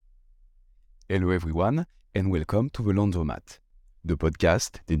Hello everyone, and welcome to the Laundromat, the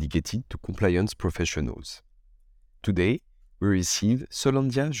podcast dedicated to compliance professionals. Today, we receive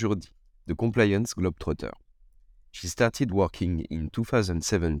Solandia Jurdi, the compliance globetrotter. She started working in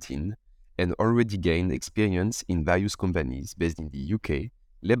 2017 and already gained experience in various companies based in the UK,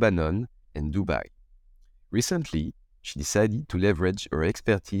 Lebanon and Dubai. Recently, she decided to leverage her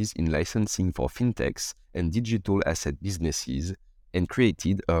expertise in licensing for fintechs and digital asset businesses and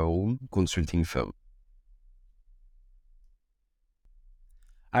created her own consulting firm.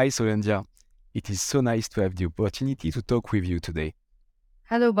 Hi Solandia, it is so nice to have the opportunity to talk with you today.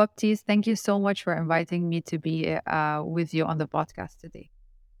 Hello, Baptiste. Thank you so much for inviting me to be with you on the podcast today.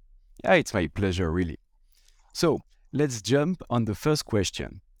 Yeah, it's my pleasure, really. So, let's jump on the first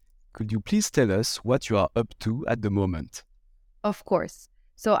question. Could you please tell us what you are up to at the moment? Of course.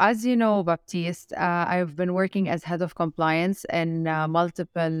 So, as you know, Baptiste, I've been working as head of compliance in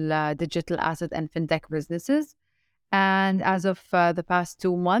multiple digital asset and fintech businesses. And as of the past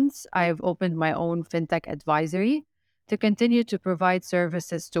 2 months, I've opened my own fintech advisory to continue to provide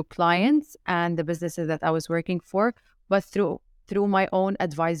services to clients and the businesses that I was working for, but through my own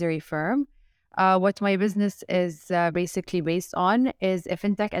advisory firm. What my business is basically based on is a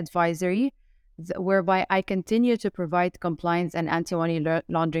fintech advisory whereby I continue to provide compliance and anti-money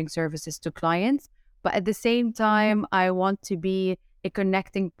laundering services to clients. But at the same time, I want to be a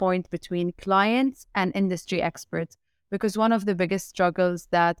connecting point between clients and industry experts, because one of the biggest struggles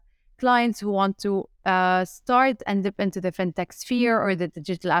that clients who want to start and dip into the fintech sphere or the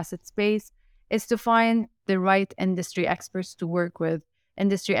digital asset space is to find the right industry experts to work with,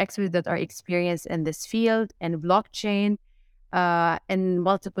 industry experts that are experienced in this field and blockchain in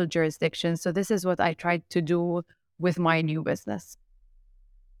multiple jurisdictions. So this is what I tried to do with my new business.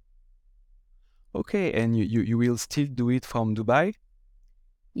 Okay, and you will still do it from Dubai?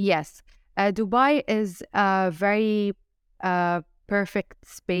 Yes. Dubai is a very perfect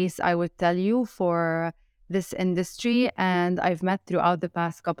space, I would tell you, for this industry. And I've met throughout the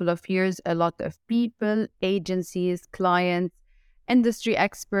past couple of years a lot of people, agencies, clients, industry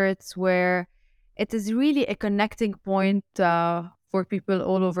experts, where it is really a connecting point for people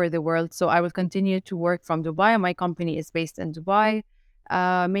all over the world. So I will continue to work from Dubai. My company is based in Dubai.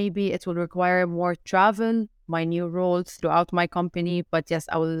 Maybe it will require more travel, my new roles throughout my company, but yes,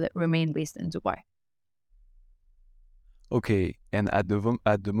 I will remain based in Dubai. Okay, and at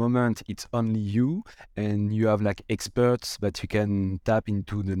the moment, it's only you, and you have like experts that you can tap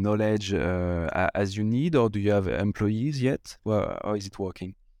into the knowledge as you need, or do you have employees yet? Well, how is it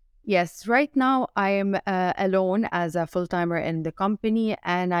working? Yes, right now I am alone as a full-timer in the company,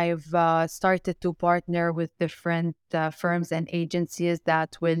 and I've started to partner with different firms and agencies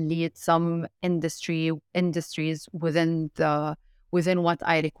that will lead some industries within what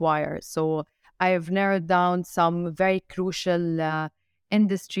I require. So I've narrowed down some very crucial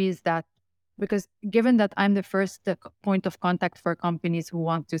industries that, because given that I'm the first point of contact for companies who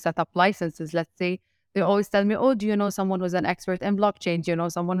want to set up licenses, let's say, they always tell me, oh, do you know someone who's an expert in blockchain? Do you know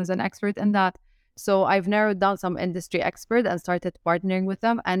someone who's an expert in that? So I've narrowed down some industry experts and started partnering with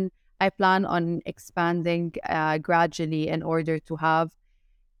them. And I plan on expanding gradually in order to have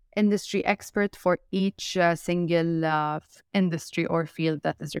industry expert for each single industry or field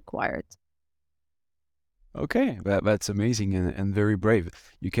that is required. Okay, that's amazing and very brave.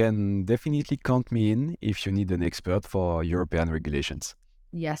 You can definitely count me in if you need an expert for European regulations.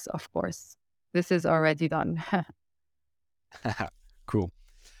 Yes, of course. This is already done. Cool.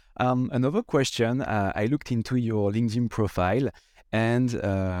 Another question, I looked into your LinkedIn profile and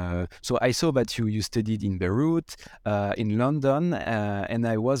so I saw that you studied in Beirut, in London, and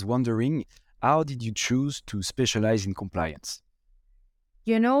I was wondering, how did you choose to specialize in compliance?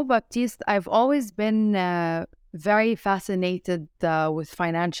 You know, Baptiste, I've always been very fascinated with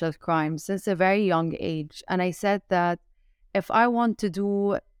financial crime since a very young age. And I said that if I want to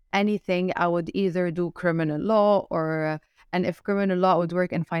do anything, I would either do criminal law and if criminal law would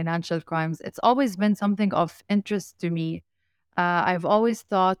work in financial crimes. It's always been something of interest to me. I've always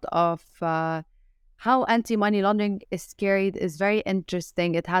thought of how anti-money laundering is carried is very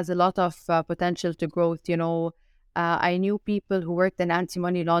interesting. It has a lot of potential to growth. I knew people who worked in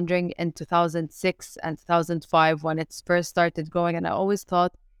anti-money laundering in 2006 and 2005 when it first started growing, and I always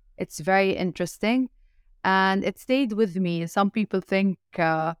thought it's very interesting, and it stayed with me. Some people think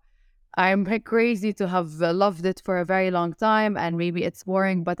I'm crazy to have loved it for a very long time, and maybe it's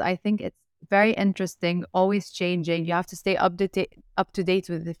boring, but I think it's very interesting, always changing. You have to stay up to date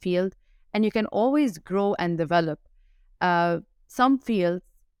with the field, and you can always grow and develop. Some fields,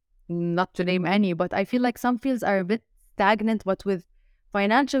 not to name any, but I feel like some fields are a bit stagnant, but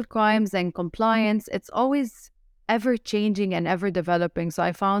financial crimes and compliance, it's always ever changing and ever developing. So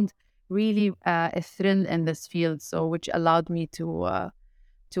I found really a thrill in this field, so which allowed me to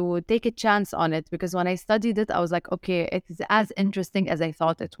take a chance on it, because when I studied it, I was like, okay, it's as interesting as I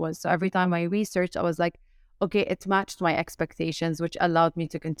thought it was. So every time I researched, I was like, okay, it matched my expectations, which allowed me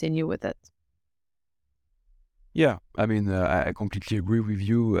to continue with it. Yeah, I mean, I completely agree with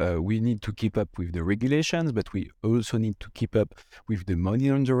you. We need to keep up with the regulations, but we also need to keep up with the money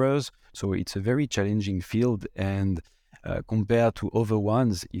launderers. So it's a very challenging field, and compared to other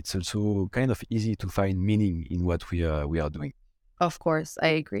ones, it's also kind of easy to find meaning in what we are doing. Of course, I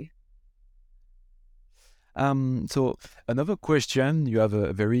agree. So another question, you have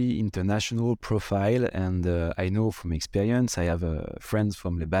a very international profile, and I know from experience, I have friends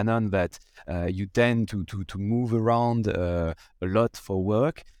from Lebanon that you tend to move around a lot for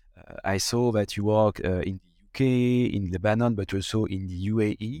work. I saw that you work in the UK, in Lebanon, but also in the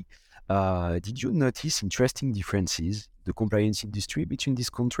UAE. Did you notice interesting differences in the compliance industry between these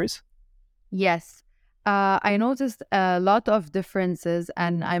countries? Yes. I noticed a lot of differences,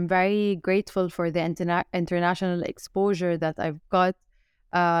 and I'm very grateful for the international exposure that I've got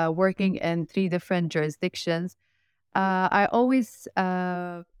working in three different jurisdictions. I always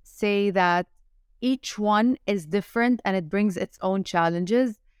say that each one is different and it brings its own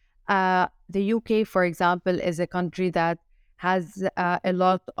challenges. The UK, for example, is a country that has a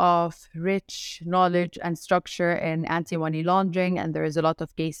lot of rich knowledge and structure in anti money laundering, and there is a lot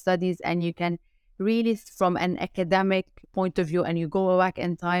of case studies. And you can really, from an academic point of view, and you go back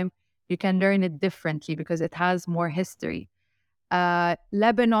in time, you can learn it differently because it has more history.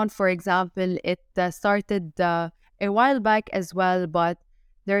 Lebanon, for example, it started a while back as well, but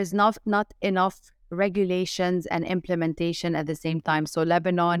there's not enough regulations and implementation at the same time. So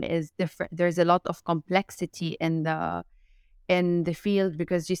Lebanon is different. There's a lot of complexity in the field,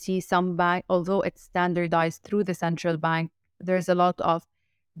 because you see some bank, although it's standardized through the central bank, there's a lot of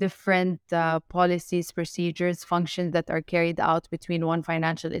different policies, procedures, functions that are carried out between one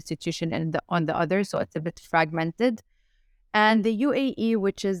financial institution and on the other. So it's a bit fragmented. And the UAE,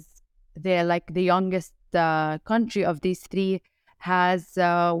 which is the youngest country of these three, has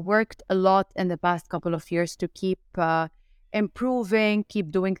worked a lot in the past couple of years to keep improving,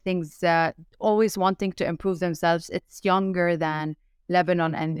 keep doing things, always wanting to improve themselves. It's younger than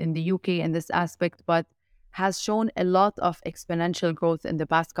Lebanon and in the UK in this aspect, but has shown a lot of exponential growth in the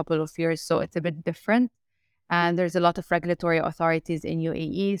past couple of years. So it's a bit different. And there's a lot of regulatory authorities in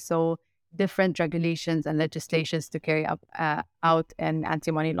UAE. So different regulations and legislations to carry out in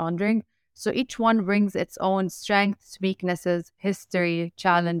anti-money laundering. So each one brings its own strengths, weaknesses, history,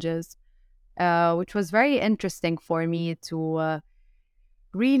 challenges, which was very interesting for me to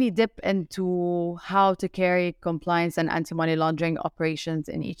really dip into how to carry compliance and anti-money laundering operations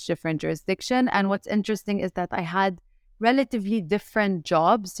in each different jurisdiction. And what's interesting is that I had relatively different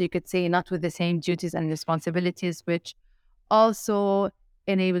jobs, you could say, not with the same duties and responsibilities, which also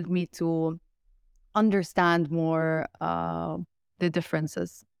enabled me to understand more the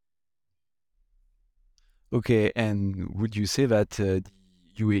differences. Okay, and would you say that the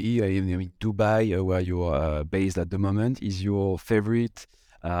UAE, mean Dubai, where you are based at the moment, is your favorite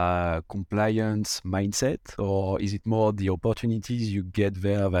compliance mindset, or is it more the opportunities you get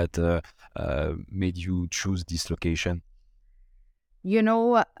there that made you choose this location? You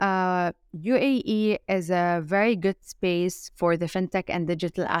know, UAE is a very good space for the fintech and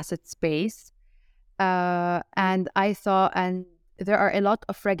digital asset space. And I thought, and there are a lot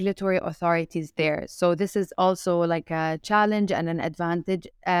of regulatory authorities there. So this is also like a challenge and an advantage,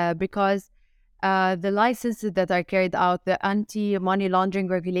 because the licenses that are carried out, the anti-money laundering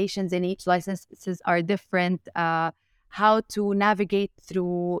regulations in each licenses are different. How to navigate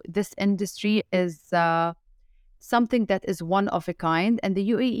through this industry is something that is one of a kind, and the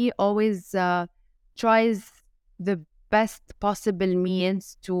UAE always tries the best possible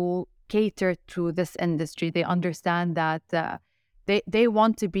means to cater to this industry. They understand that they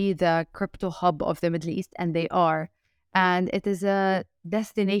want to be the crypto hub of the Middle East, and they are. And it is a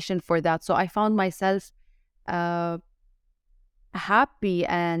destination for that. So I found myself uh, happy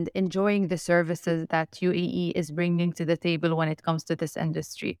and enjoying the services that UAE is bringing to the table when it comes to this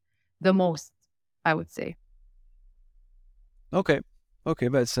industry the most, I would say. Okay, okay,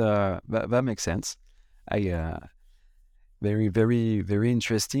 that makes sense. I very, very, very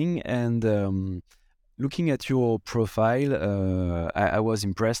interesting. And looking at your profile, I was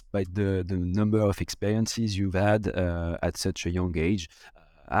impressed by the number of experiences you've had at such a young age.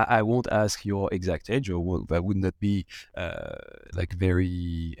 I won't ask your exact age, or that would not be like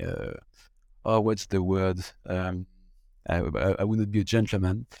very, oh, what's the word? I would not be a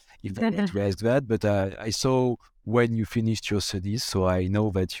gentleman if I were to ask that, but I saw when you finished your studies, so I know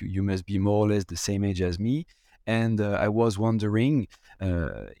that you must be more or less the same age as me. And I was wondering,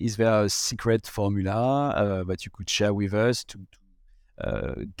 is there a secret formula that you could share with us to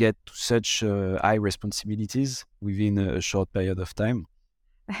get to such high responsibilities within a short period of time?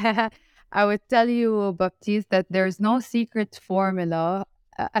 I would tell you, Baptiste, that there's no secret formula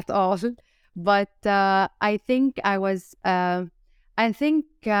at all. But I think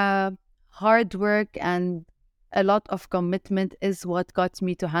hard work and a lot of commitment is what got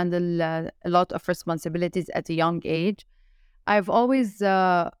me to handle a lot of responsibilities at a young age. I've always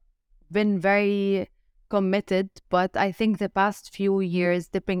been very committed, but I think the past few years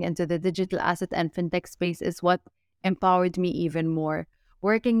dipping into the digital asset and fintech space is what empowered me even more.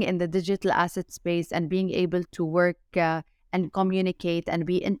 Working in the digital asset space and being able to work and communicate and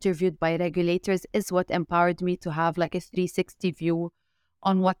be interviewed by regulators is what empowered me to have like a 360 view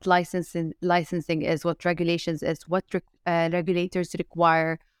on what licensing is, what regulations is, what regulators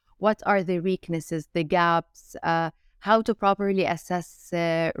require, what are the weaknesses, the gaps, how to properly assess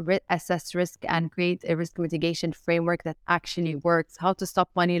risk and create a risk mitigation framework that actually works, how to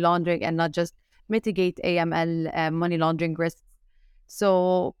stop money laundering and not just mitigate AML money laundering risks.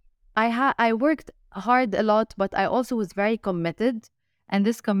 So I worked hard a lot, but I also was very committed, and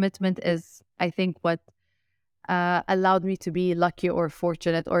this commitment is, I think, what allowed me to be lucky or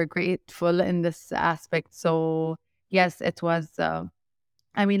fortunate or grateful in this aspect. So yes, it was.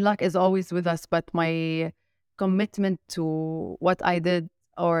 I mean, luck is always with us, but my commitment to what I did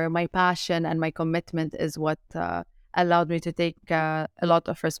or my passion and my commitment is what allowed me to take a lot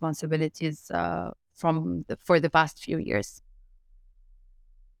of responsibilities for the past few years.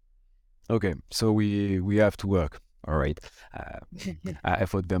 Okay, so we have to work. All right. Uh, I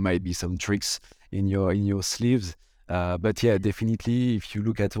thought there might be some tricks in your sleeves, but yeah, definitely. If you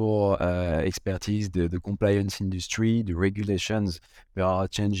look at our expertise, the compliance industry, the regulations, they are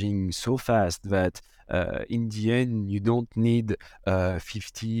changing so fast that in the end, you don't need a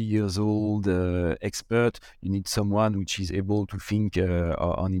 50 years old expert. You need someone which is able to think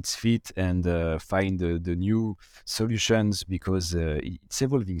on its feet and find the new solutions because it's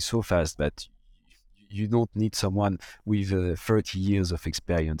evolving so fast that you don't need someone with 30 years of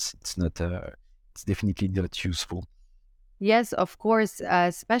experience. It's not. It's definitely not useful. Yes, of course,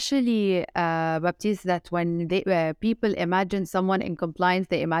 especially Baptiste, that when people imagine someone in compliance,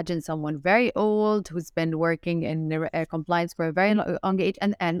 they imagine someone very old who's been working in compliance for a very long age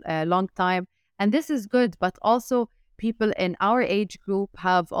and a long time. And this is good, but also people in our age group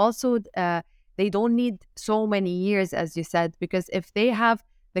have also, they don't need so many years, as you said, because if they have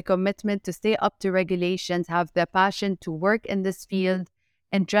the commitment to stay up to regulations, have the passion to work in this field,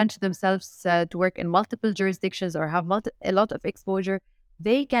 entrench themselves to work in multiple jurisdictions or have a lot of exposure,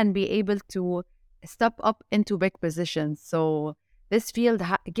 they can be able to step up into big positions. So this field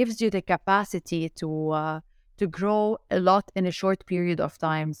gives you the capacity to grow a lot in a short period of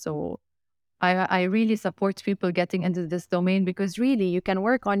time. So I really support people getting into this domain because really you can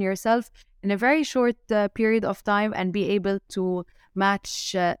work on yourself in a very short period of time and be able to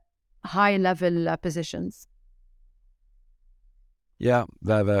match high level positions. Yeah,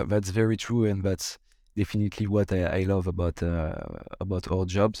 that's very true, and that's definitely what I love about our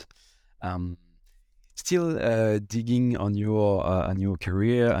jobs. Um, Still digging on your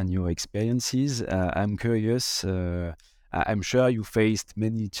career and your experiences, I'm curious. I'm sure you faced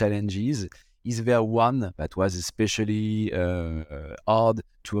many challenges. Is there one that was especially hard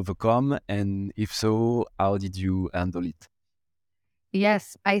to overcome? And if so, how did you handle it?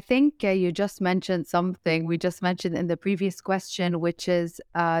 Yes, I think you just mentioned something we just mentioned in the previous question, which is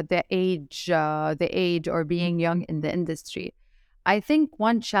the age or being young in the industry. I think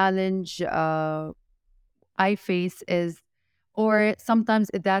one challenge I face is, or sometimes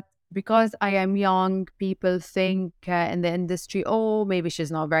that because I am young, people think in the industry, oh, maybe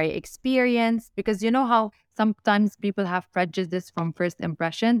she's not very experienced. Because you know how sometimes people have prejudice from first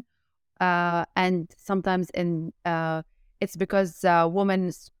impression, and sometimes it's because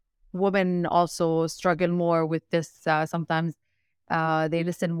women also struggle more with this. Sometimes they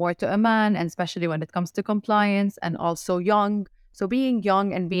listen more to a man, and especially when it comes to compliance, and also young. So being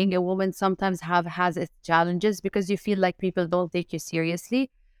young and being a woman sometimes has its challenges because you feel like people don't take you seriously.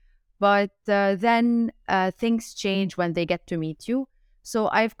 But then things change when they get to meet you. So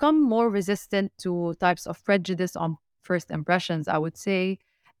I've come more resistant to types of prejudice on first impressions, I would say,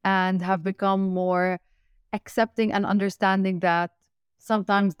 and have become more accepting and understanding that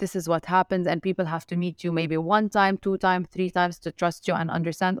sometimes this is what happens and people have to meet you maybe one time, two times, three times to trust you and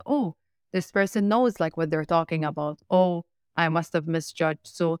understand, oh, this person knows like what they're talking about. Oh, I must have misjudged.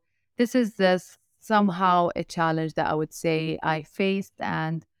 So this is this somehow a challenge that I would say I faced,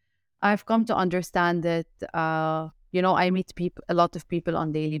 and I've come to understand it. I meet people, a lot of people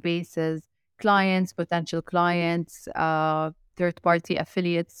on daily basis, clients, potential clients, third party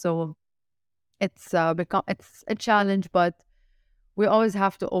affiliates. So it's a challenge, but we always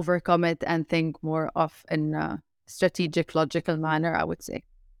have to overcome it and think more of in a strategic, logical manner, I would say.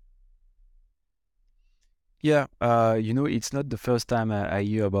 Yeah, it's not the first time I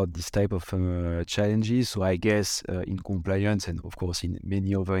hear about this type of challenges. So I guess in compliance and of course in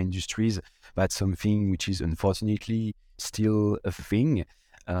many other industries, that's something which is unfortunately still a thing.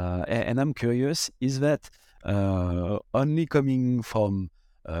 And I'm curious, is that only coming from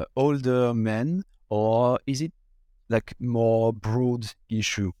older men, or is it like more broad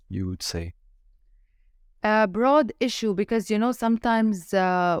issue, you would say? A broad issue because, sometimes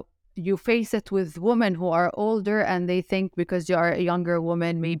you face it with women who are older and they think because you are a younger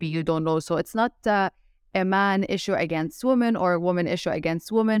woman, maybe you don't know. So it's not a man issue against women or a woman issue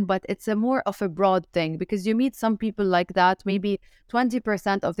against women, but it's a more of a broad thing because you meet some people like that. Maybe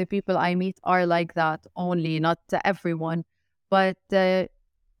 20% of the people I meet are like that only, not everyone. But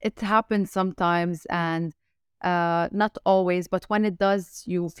it happens sometimes and not always. But when it does,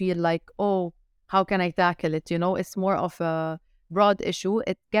 you feel like, oh, how can I tackle it? It's more of a broad issue.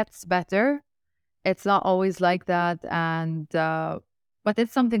 It gets better. It's not always like that. And, but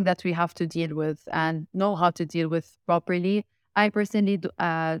it's something that we have to deal with and know how to deal with properly. I personally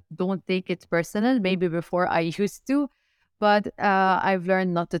don't take it personal. Maybe before I used to, but I've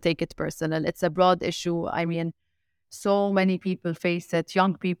learned not to take it personal. It's a broad issue. I mean, so many people face it.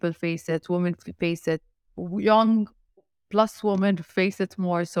 Young people face it. Women face it. Young plus women face it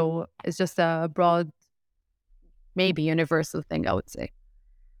more. So it's just a broad, maybe universal thing, I would say.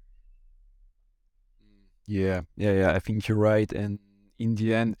 Yeah. I think you're right. And in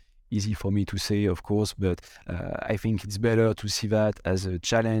the end, easy for me to say, of course, but I think it's better to see that as a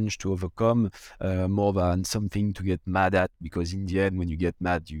challenge to overcome more than something to get mad at, because in the end, when you get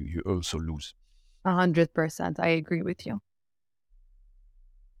mad, you also lose. 100%. I agree with you.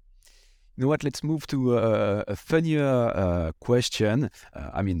 You know what? Let's move to a funnier question.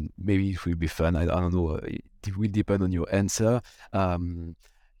 I mean, maybe it will be fun. I don't know. It will depend on your answer.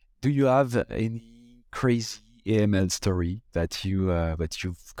 Do you have any crazy AML story that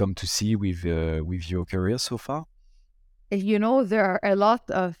you've come to see with your career so far? There are a lot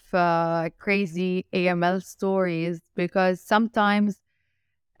of crazy AML stories because sometimes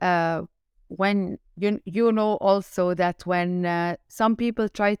uh, when you know also that when some people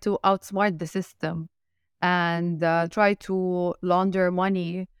try to outsmart the system and try to launder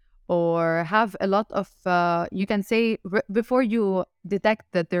money or have a lot of you can say before you detect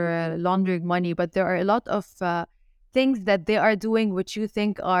that they're laundering money, but there are a lot of things that they are doing which you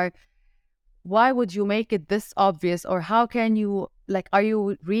think are, why would you make it this obvious, or how can you, like, are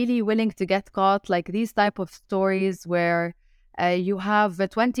you really willing to get caught? Like these type of stories where you have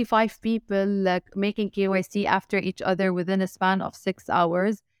 25 people like making KYC after each other within a span of 6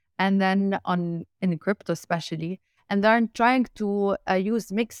 hours, and then on in crypto especially, and they're trying to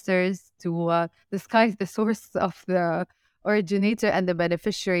use mixers to disguise the source of the originator and the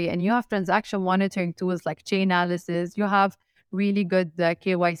beneficiary. And you have transaction monitoring tools like chain analysis. You have really good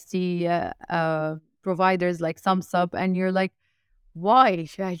KYC providers like SumSub, and you're like, why?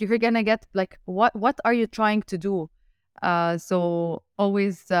 You're gonna get like, what are you trying to do? So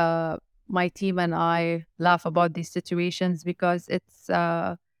always my team and I laugh about these situations because it's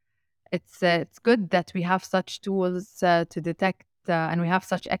good that we have such tools to detect and we have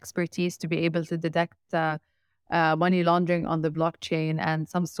such expertise to be able to detect money laundering on the blockchain. And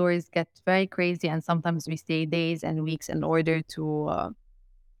some stories get very crazy, and sometimes we stay days and weeks in order to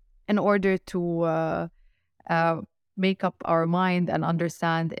uh, make up our mind and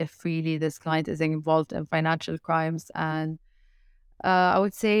understand if really this client is involved in financial crimes. And I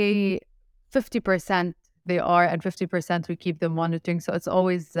would say 50% they are, and 50% we keep them monitoring. So it's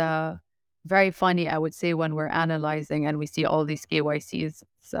always very funny, I would say, when we're analyzing and we see all these KYCs.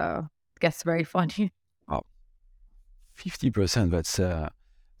 So it gets very funny. Wow, 50%.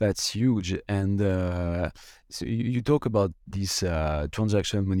 That's huge. And so you talk about these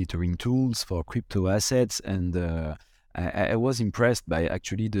transaction monitoring tools for crypto assets, and I was impressed by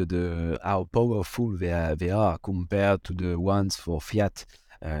actually the how powerful they are compared to the ones for fiat.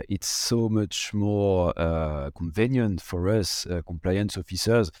 It's so much more convenient for us compliance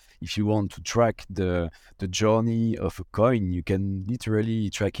officers. If you want to track the journey of a coin, you can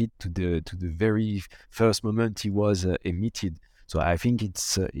literally track it to the very first moment he was emitted. So I think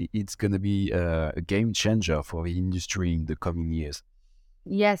it's going to be a game changer for the industry in the coming years.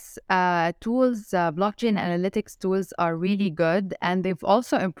 Yes, blockchain analytics tools are really good, and they've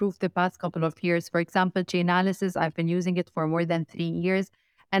also improved the past couple of years. For example, Chainalysis, I've been using it for more than 3 years,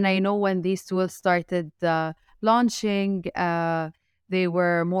 and I know when these tools started launching, they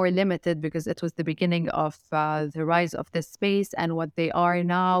were more limited because it was the beginning of the rise of this space, and what they are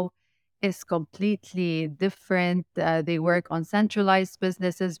now is completely different. They work on centralized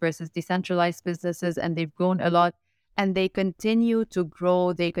businesses versus decentralized businesses, and they've grown a lot and they continue to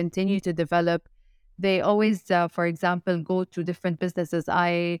grow, they continue to develop. They always, for example, go to different businesses.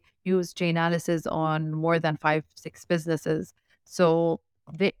 I use Chainalysis on more than 5, 6 businesses. So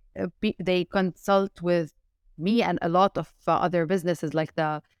they consult with me and a lot of other businesses, like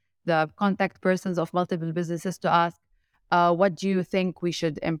the contact persons of multiple businesses, to ask, what do you think we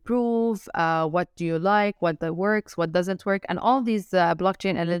should improve? What do you like? What that works? What doesn't work? And all these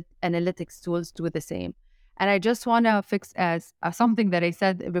blockchain analytics tools do the same. And I just want to fix as something that I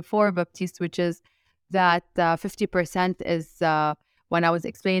said before, Baptiste, which is that 50% is when I was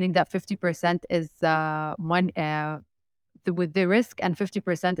explaining that 50% is with the risk and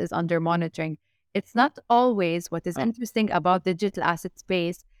 50% is under monitoring. It's not always what is interesting about digital asset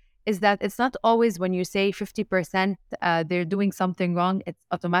space is that it's not always when you say 50% they're doing something wrong, it's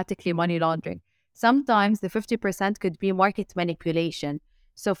automatically money laundering. Sometimes the 50% could be market manipulation.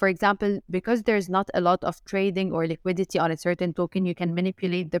 So, for example, because there's not a lot of trading or liquidity on a certain token, you can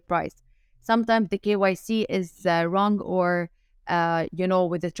manipulate the price. Sometimes the KYC is wrong or,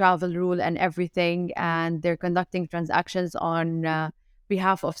 with the travel rule and everything, and they're conducting transactions on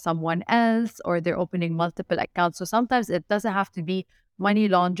behalf of someone else, or they're opening multiple accounts. So sometimes it doesn't have to be money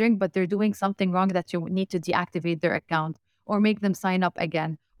laundering, but they're doing something wrong that you need to deactivate their account or make them sign up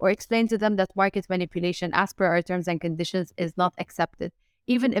again, or explain to them that market manipulation, as per our terms and conditions, is not accepted,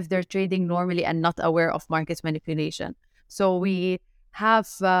 even if they're trading normally and not aware of market manipulation. So we have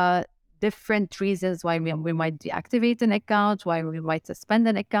different reasons why we might deactivate an account, why we might suspend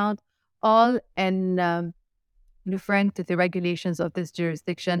an account, all in referring to the regulations of this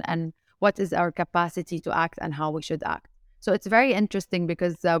jurisdiction and what is our capacity to act and how we should act. So it's very interesting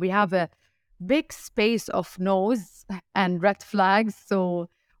because we have a big space of no's and red flags. So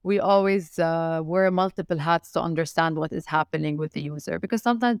we always wear multiple hats to understand what is happening with the user, because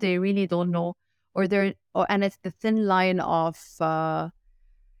sometimes they really don't know, and it's the thin line of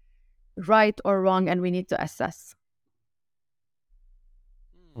right or wrong, and we need to assess.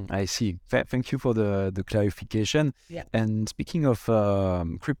 I see. Thank you for the clarification. Yeah. And speaking of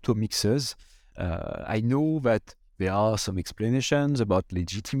crypto mixers, I know that there are some explanations about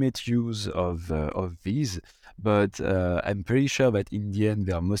legitimate use of these, but I'm pretty sure that in the end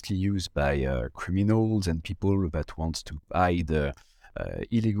they are mostly used by criminals and people that want to hide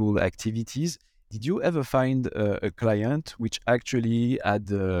illegal activities. Did you ever find a client which actually had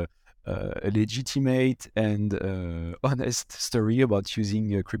a legitimate and honest story about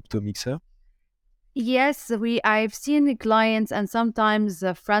using a crypto mixer? Yes, I've seen clients, and sometimes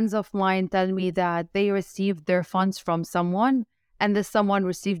friends of mine tell me that they received their funds from someone, and this someone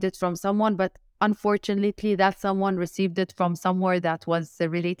received it from someone, but unfortunately, that someone received it from somewhere that was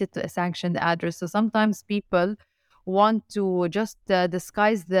related to a sanctioned address. So sometimes people want to just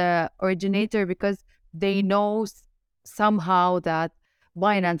disguise the originator because they know somehow that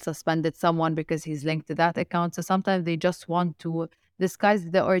Binance suspended someone because he's linked to that account. So sometimes they just want to disguise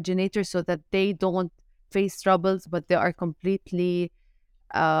the originator so that they don't face troubles, but they are completely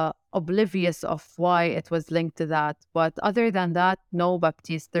oblivious of why it was linked to that. But other than that, no,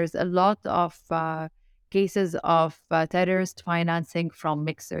 Baptiste, there's a lot of cases of terrorist financing from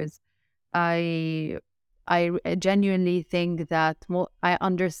mixers. I genuinely think that I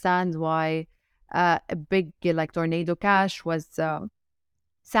understand why a big like Tornado Cash was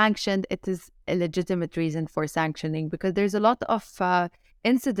sanctioned. It is a legitimate reason for sanctioning because there's a lot of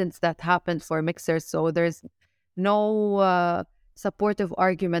incidents that happened for mixers. So there's no supportive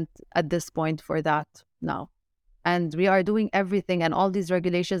argument at this point for that now. And we are doing everything, and all these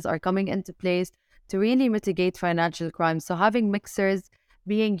regulations are coming into place to really mitigate financial crimes. So having mixers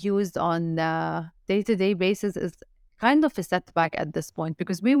being used on day-to-day basis is kind of a setback at this point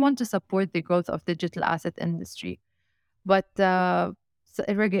because we want to support the growth of digital asset industry. But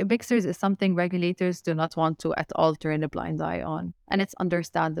mixers is something regulators do not want to at all turn a blind eye on, and it's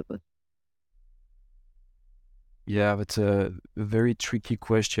understandable. Yeah, that's a very tricky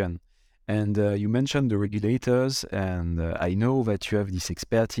question. And you mentioned the regulators, and I know that you have this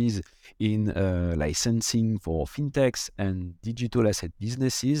expertise in licensing for fintechs and digital asset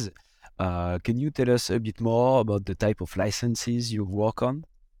businesses. Can you tell us a bit more about the type of licenses you work on?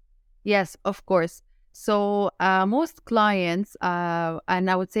 Yes, of course. So most clients, and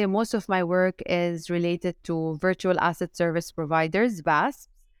I would say most of my work is related to virtual asset service providers, VASPs.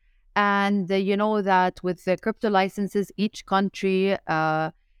 And you know that with the crypto licenses, each country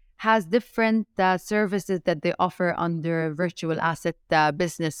has different services that they offer under virtual asset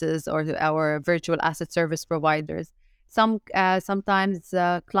businesses or our virtual asset service providers. Sometimes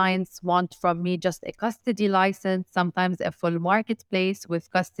clients want from me just a custody license, sometimes a full marketplace with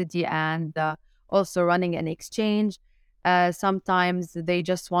custody and also running an exchange. Sometimes they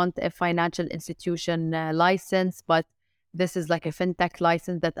just want a financial institution license, but this is like a fintech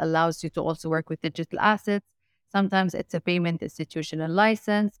license that allows you to also work with digital assets. Sometimes it's a payment institutional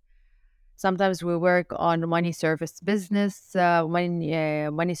license. Sometimes we work on money service business license,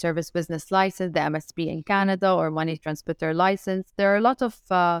 the MSP in Canada, or money transmitter license. There are a lot of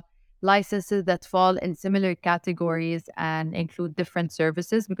licenses that fall in similar categories and include different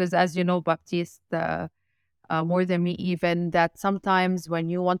services because, as you know, Baptiste, more than me even, that sometimes when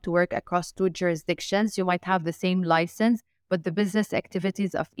you want to work across two jurisdictions, you might have the same license, but the business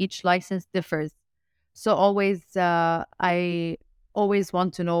activities of each license differs. So I always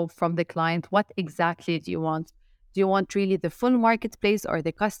want to know from the client, what exactly do you want? Do you want really the full marketplace or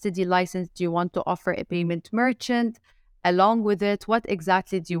the custody license? Do you want to offer a payment merchant along with it? What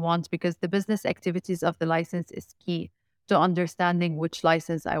exactly do you want? Because the business activities of the license is key to understanding which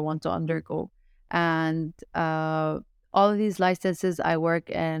license I want to undergo. And all of these licenses, I work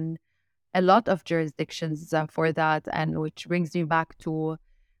in a lot of jurisdictions for that, and which brings me back to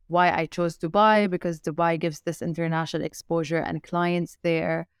why I chose Dubai, because Dubai gives this international exposure and clients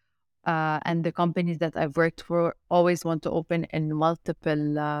there. And the companies that I've worked for always want to open in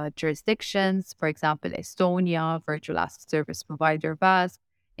multiple jurisdictions. For example, Estonia, virtual asset service provider VAS.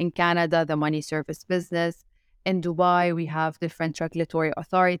 In Canada, the money service business. In Dubai, we have different regulatory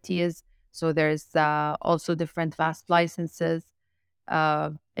authorities. So there's also different VAS licenses,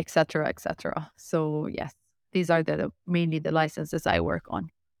 etc., etc. So yes, these are mainly the licenses I work on.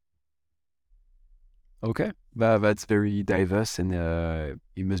 Okay, that's very diverse, and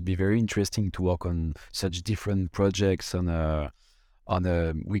it must be very interesting to work on such different projects on a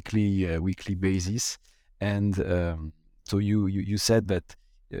weekly basis. And so you said that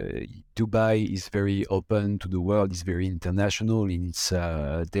Dubai is very open to the world, is very international in its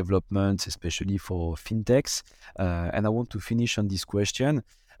developments, especially for fintechs. And I want to finish on this question.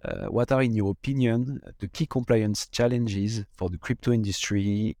 What are, in your opinion, the key compliance challenges for the crypto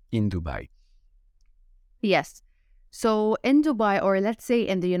industry in Dubai? Yes. So in Dubai, or let's say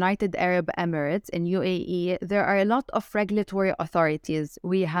in the United Arab Emirates, in UAE, there are a lot of regulatory authorities.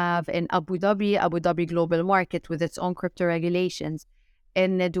 We have in Abu Dhabi Global Market with its own crypto regulations.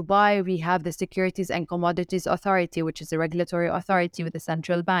 In Dubai, we have the Securities and Commodities Authority, which is a regulatory authority with the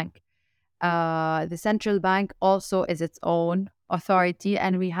central bank. The central bank also is its own authority,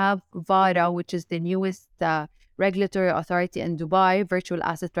 and we have VARA, which is the newest regulatory authority in Dubai, Virtual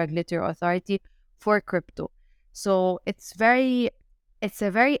Asset Regulatory Authority for crypto. So it's a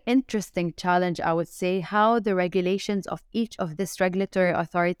very interesting challenge, I would say, how the regulations of each of this regulatory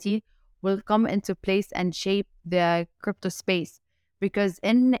authority will come into place and shape the crypto space. Because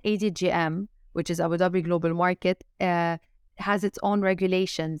in ADGM, which is Abu Dhabi Global Market, has its own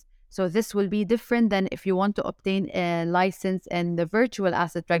regulations. So this will be different than if you want to obtain a license in the Virtual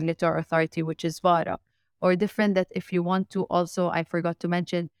Asset Regulatory Authority, which is VARA, or different that if you want to also, I forgot to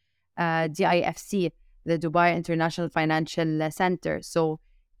mention, DIFC, the Dubai International Financial Center. So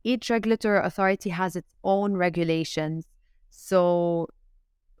each regulatory authority has its own regulations. So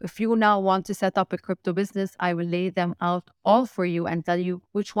if you now want to set up a crypto business, I will lay them out all for you and tell you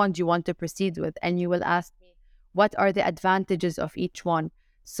which one do you want to proceed with. And you will ask me, what are the advantages of each one?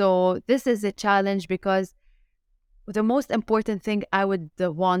 So this is a challenge because the most important thing I would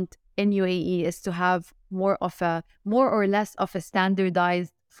want in UAE is to have more or less of a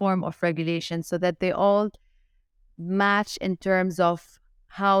standardized form of regulation so that they all match in terms of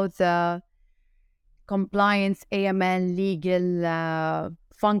how the compliance, AML, legal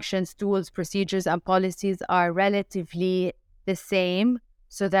functions, tools, procedures, and policies are relatively the same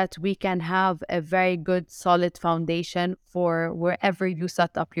so that we can have a very good, solid foundation for wherever you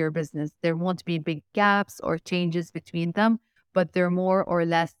set up your business. There won't be big gaps or changes between them, but they're more or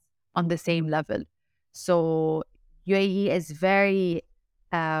less on the same level. So UAE is very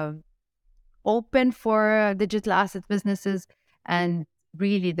open for digital asset businesses, and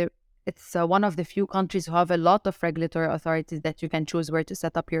really it's one of the few countries who have a lot of regulatory authorities that you can choose where to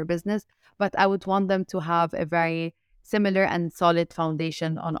set up your business. But I would want them to have a very similar and solid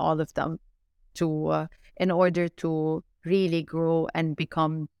foundation on all of them to in order to really grow and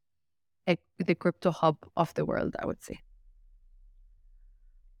become the crypto hub of the world, I would say.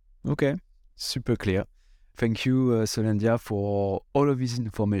 Okay, super clear. Thank you, Solandia, for all of this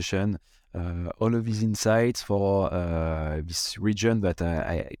information, all of these insights for this region that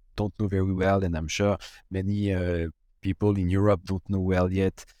I don't know very well, and I'm sure many people in Europe don't know well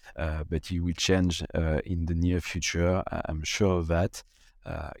yet, but it will change in the near future. I'm sure of that.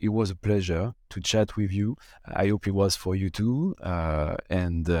 It was a pleasure to chat with you. I hope it was for you too.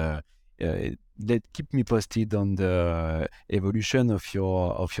 Keep me posted on the evolution of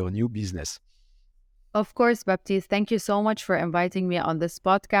your new business. Of course, Baptiste, thank you so much for inviting me on this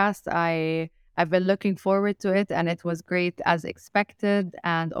podcast. I've been looking forward to it, and it was great as expected.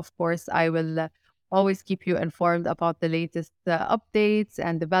 And of course, I will always keep you informed about the latest updates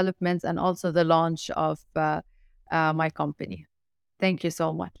and developments, and also the launch of my company. Thank you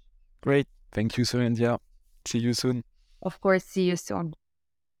so much. Great. Thank you, Solandia. See you soon. Of course, see you soon.